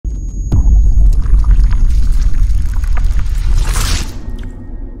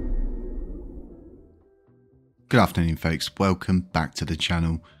Good afternoon, folks. Welcome back to the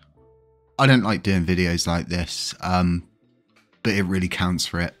channel. I don't like doing videos like this, but it really counts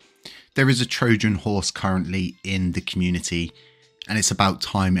for it. There is a Trojan horse currently in the community, and it's about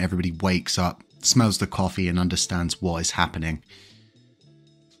time everybody wakes up, smells the coffee, and understands what is happening.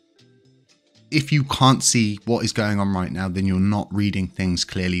 If you can't see what is going on right now, then you're not reading things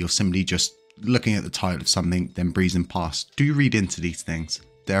clearly. You're simply just looking at the title of something, then breezing past. Do read into these things.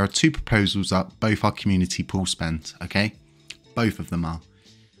 There are two proposals up, both are community pool spent, okay? Both of them are.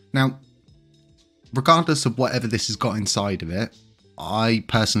 Now, regardless of whatever this has got inside of it, I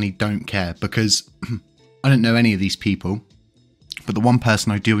personally don't care because I don't know any of these people, but the one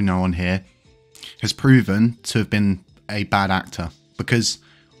person I do know on here has proven to have been a bad actor because,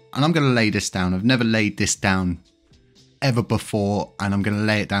 and I'm going to lay this down, I've never laid this down ever before, and I'm going to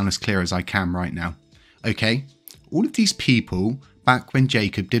lay it down as clear as I can right now, okay? All of these people, back when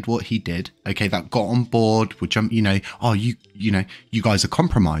Jacob did what he did, okay, that got on board, which you guys are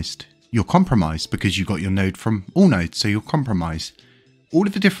compromised. You're compromised because you got your node from all nodes, so you're compromised. All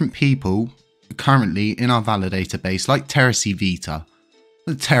of the different people currently in our validator base, like Terra Vita,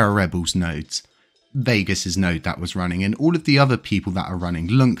 the Terra Rebels nodes, Vegas's node that was running, and all of the other people that are running,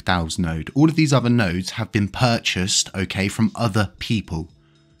 Lunc node, all of these other nodes have been purchased, okay, from other people.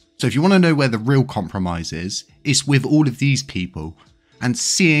 So if you want to know where the real compromise is, it's with all of these people, and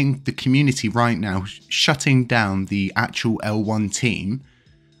seeing the community right now shutting down the actual L1 team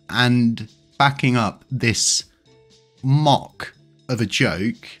and backing up this mock of a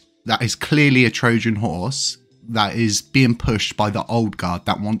joke that is clearly a Trojan horse that is being pushed by the old guard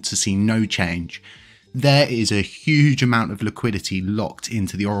that want to see no change. There is a huge amount of liquidity locked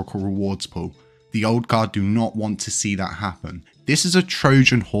into the Oracle rewards pool. The old guard do not want to see that happen. This is a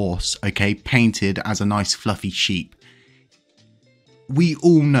Trojan horse, okay, painted as a nice fluffy sheep. We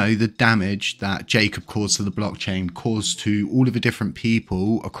all know the damage that Jacob caused to the blockchain, caused to all of the different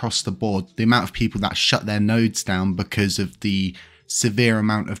people across the board, the amount of people that shut their nodes down because of the severe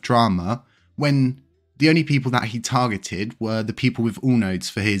amount of drama, when the only people that he targeted were the people with all nodes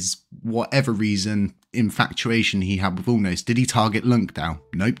for his, whatever reason, infatuation he had with all nodes. Did he target Lunc?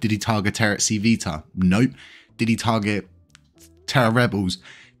 Nope. Did he target Terra Vita? Nope. Did he target Terra Rebels?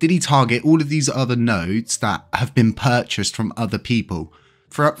 Did he target all of these other nodes that have been purchased from other people?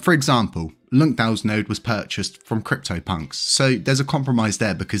 For example, Lunc's node was purchased from CryptoPunks. So there's a compromise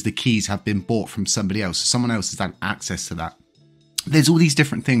there because the keys have been bought from somebody else. Someone else has had access to that. There's all these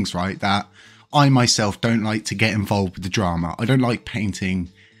different things, right, that I myself don't like to get involved with the drama. I don't like painting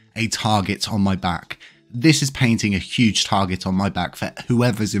a target on my back. This is painting a huge target on my back for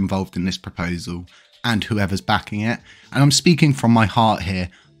whoever's involved in this proposal and whoever's backing it. And I'm speaking from my heart here,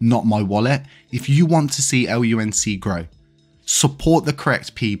 not my wallet. If you want to see LUNC grow, support the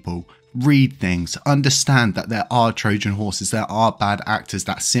correct people, read things, understand that there are Trojan horses, there are bad actors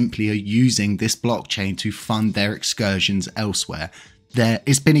that simply are using this blockchain to fund their excursions elsewhere.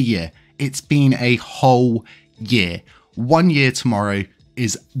 It's been a year. It's been a whole year. 1 year tomorrow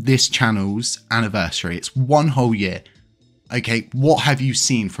is this channel's anniversary. It's one whole year. Okay, what have you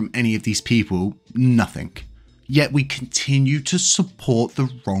seen from any of these people? Nothing. Yet we continue to support the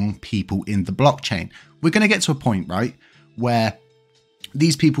wrong people in the blockchain. We're going to get to a point, right, where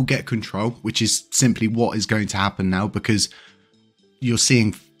these people get control, which is simply what is going to happen now because you're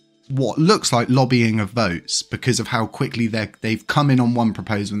seeing what looks like lobbying of votes because of how quickly they've come in on one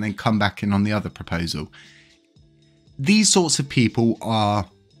proposal and then come back in on the other proposal. These sorts of people are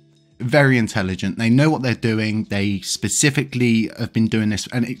very intelligent. They know what they're doing. They specifically have been doing this.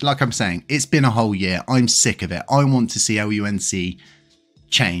 And like I'm saying, it's been a whole year. I'm sick of it. I want to see LUNC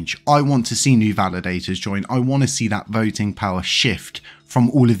change. I want to see new validators join. I want to see that voting power shift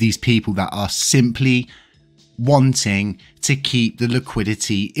from all of these people that are simply wanting to keep the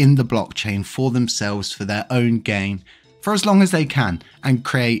liquidity in the blockchain for themselves, for their own gain, for as long as they can, and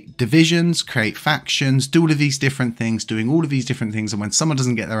create divisions, create factions, do all of these different things, doing all of these different things. And when someone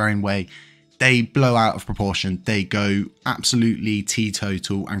doesn't get their own way, they blow out of proportion. They go absolutely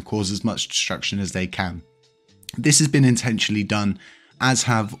teetotal and cause as much destruction as they can. This has been intentionally done, as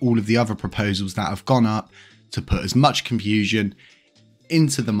have all of the other proposals that have gone up to put as much confusion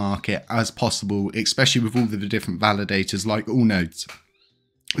into the market as possible, especially with all of the different validators like all nodes.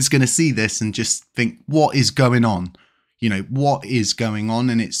 It's going to see this and just think, what is going on? You know, what is going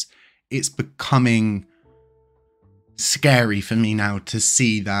on? And it's becoming scary for me now to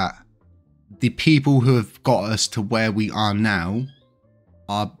see that the people who have got us to where we are now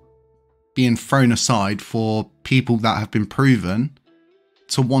are being thrown aside for people that have been proven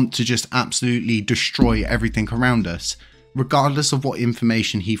to want to just absolutely destroy everything around us. regardless of what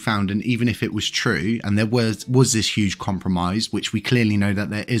information he found, and even if it was true, and there was this huge compromise, which we clearly know that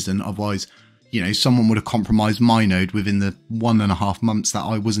there isn't, otherwise, you know, someone would have compromised my node within the 1.5 months that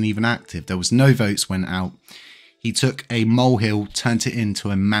I wasn't even active. There was no votes went out. He took a molehill, turned it into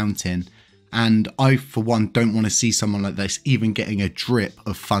a mountain. And I, for one, don't want to see someone like this even getting a drip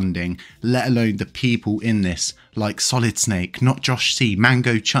of funding, let alone the people in this, like Solid Snake, Not Josh C,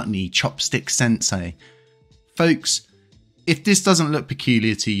 Mango Chutney, Chopstick Sensei. Folks, if this doesn't look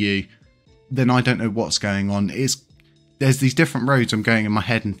peculiar to you, then I don't know what's going on. There's these different roads I'm going in my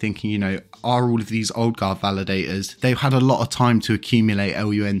head and thinking, you know, are all of these old guard validators, they've had a lot of time to accumulate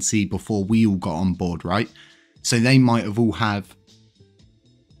LUNC before we all got on board, right? So they might have all have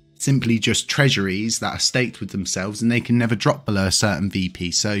simply just treasuries that are staked with themselves and they can never drop below a certain VP.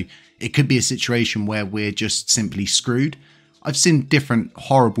 So it could be a situation where we're just simply screwed. I've seen different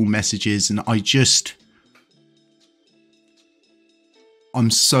horrible messages and I'm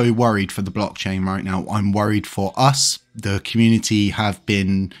so worried for the blockchain right now. I'm worried for us. The community have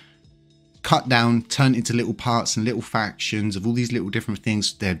been cut down, turned into little parts and little factions of all these little different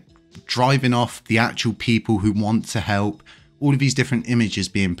things. They're driving off the actual people who want to help. All of these different images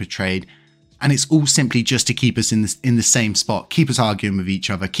being portrayed, and it's all simply just to keep us in the same spot, keep us arguing with each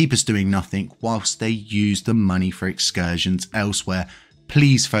other, keep us doing nothing, whilst they use the money for excursions elsewhere.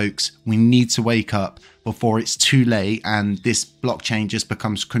 Please, folks, we need to wake up before it's too late and this blockchain just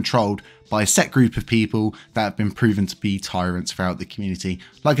becomes controlled by a set group of people that have been proven to be tyrants throughout the community.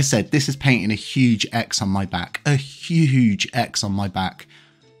 Like I said, this is painting a huge X on my back, a huge X on my back,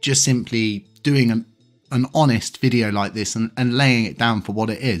 just simply doing an honest video like this and laying it down for what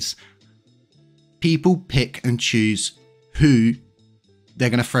it is. People pick and choose who they're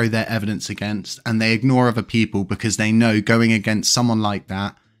going to throw their evidence against, and they ignore other people because they know going against someone like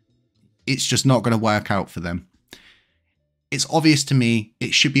that, it's just not going to work out for them. It's obvious to me.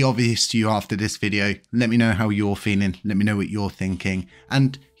 It should be obvious to you after this video. Let me know how you're feeling. Let me know what you're thinking.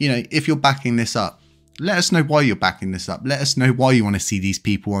 And, you know, if you're backing this up, let us know why you're backing this up. Let us know why you want to see these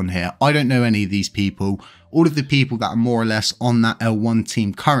people on here. I don't know any of these people. All of the people that are more or less on that L1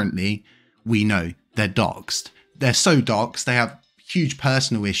 team currently, we know they're doxxed. They're so doxxed, they have huge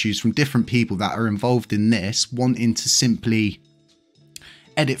personal issues from different people that are involved in this, wanting to simply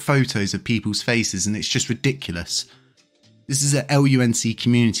edit photos of people's faces, and it's just ridiculous. This is an LUNC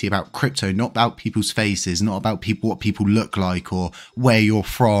community about crypto, not about people's faces, not about what people look like or where you're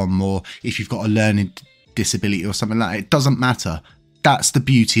from or if you've got a learning disability or something like that. It doesn't matter. That's the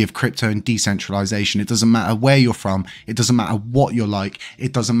beauty of crypto and decentralization. It doesn't matter where you're from. It doesn't matter what you're like.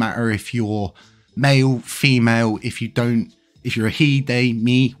 It doesn't matter if you're male, female, if you're a he, they,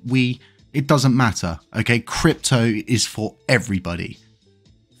 me, we. It doesn't matter. Okay, crypto is for everybody.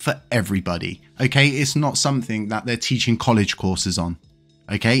 For everybody. Okay, it's not something that they're teaching college courses on.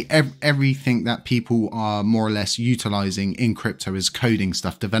 Okay, everything that people are more or less utilizing in crypto is coding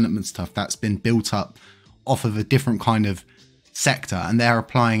stuff, development stuff that's been built up off of a different kind of sector, and they're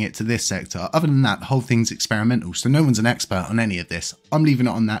applying it to this sector. Other than that, the whole thing's experimental, so no one's an expert on any of this. I'm leaving it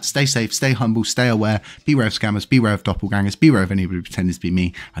on that. Stay safe, stay humble, stay aware, beware of scammers, beware of doppelgangers, beware of anybody pretending to be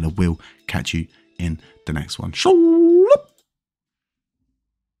me, and I will catch you in the next one.